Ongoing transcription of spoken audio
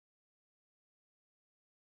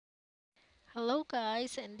Hello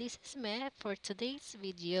guys, and this is Me. For today's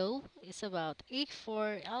video is about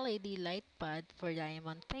A4 LED LightPad for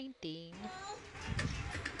diamond painting.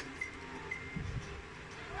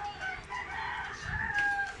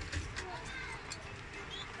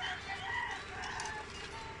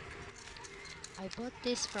 I bought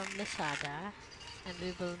this from LAZADA and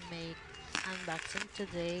we will make unboxing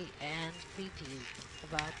today and review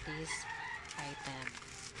about this item.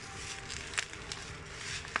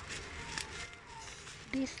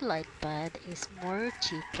 This LightPad is more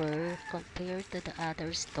cheaper compared to the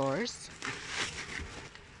other stores,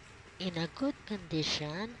 in a good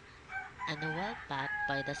condition and well packed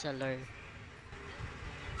by the seller.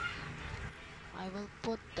 I will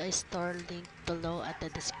put the store link below at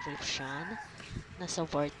the description. Nasa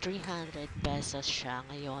worth 300 pesos siya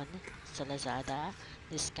ngayon sa Lazada,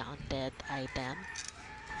 discounted item.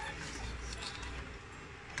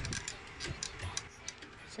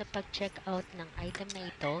 Sa pag-check out ng item na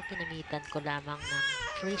ito, ginamitan ko lamang ng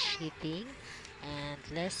free shipping and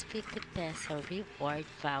less 50 peso reward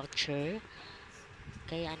voucher.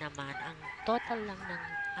 Kaya naman, ang total lang ng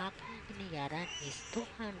aking binayaran is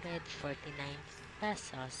 249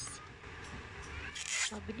 pesos.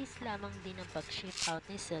 Mabilis lamang din ang pag-ship out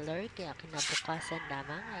ni seller kaya kinabukasan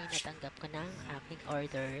lamang ay natanggap ko na ang aking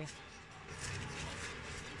order.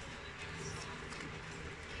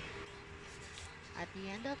 At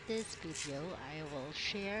the end of this video, I will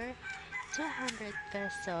share 200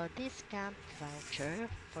 peso discount voucher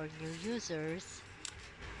for new users.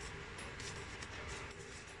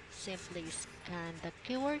 Simply scan the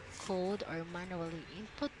QR code or manually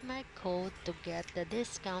input my code to get the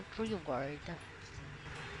discount reward.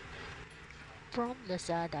 From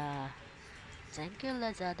Lazada. Thank you,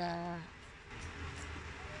 Lazada.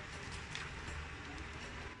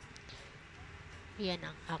 Yan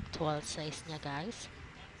ang actual size niya, guys.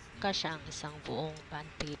 Kasya ang isang buong bond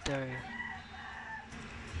paper.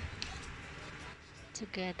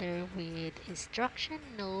 Together with instruction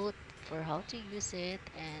note for how to use it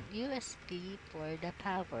and USB for the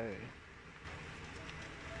power.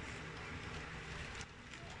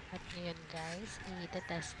 At ngayon guys,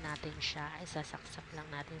 i-test natin siya. Isasaksak lang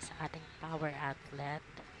natin sa ating power outlet.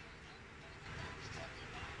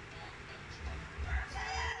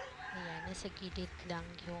 Ayan, nasa gilid lang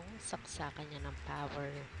yung saksakan niya ng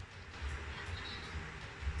power.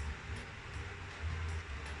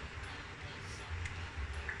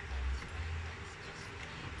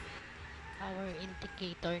 Power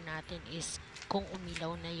indicator natin is kung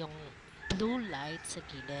umilaw na yung blue light sa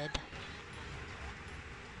gilid.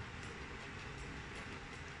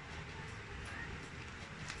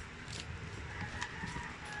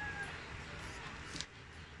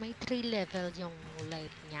 May 3 level yung light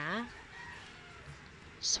niya.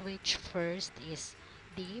 Switch first is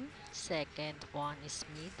dim, second one is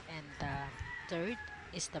mid, and the third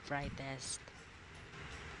is the brightest.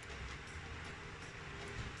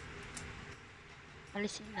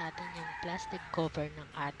 Alisin natin yung plastic cover ng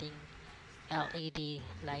ating LED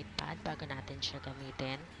light pad bago natin siya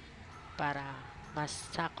gamitin para mas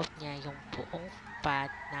sakop niya yung buong pad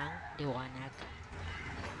ng liwanag.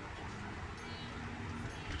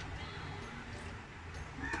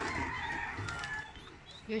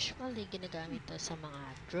 Usually, ginagamit ito sa mga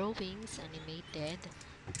drawings, animated.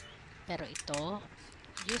 Pero ito,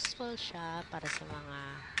 useful siya para sa mga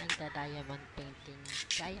nagda-diamond painting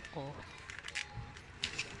gaya ko.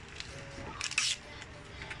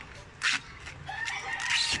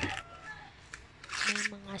 May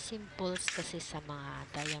mga symbols kasi sa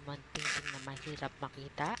mga diamond painting na mahirap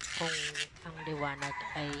makita kung ang liwanag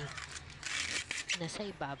ay nasa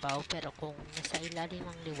ibabaw, pero kung nasa ilalim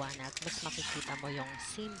ang liwanag, mas makikita mo yung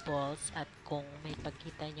symbols at kung may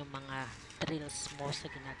pagkita yung mga drills mo sa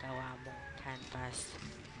ginagawa mong canvas.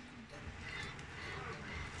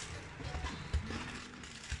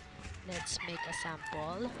 Let's make a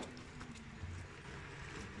sample.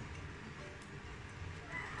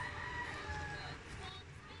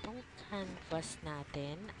 Itong canvas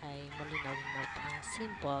natin ay malinaw-linaw pa ang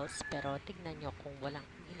symbols, pero tignan nyo kung walang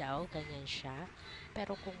ilaw, ganyan siya.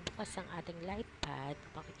 Pero kung bukas ang ating light pad,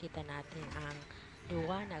 makikita natin ang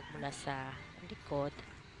liwanag mula sa likod.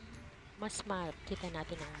 Mas makikita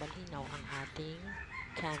natin ang malinaw ang ating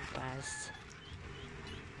canvas.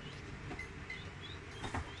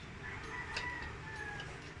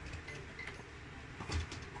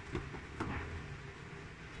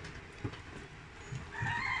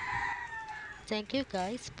 Thank you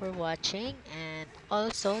guys for watching, and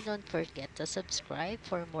also don't forget to subscribe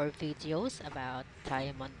for more videos about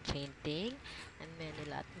diamond painting and many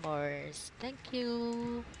lot more. Thank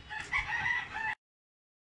you.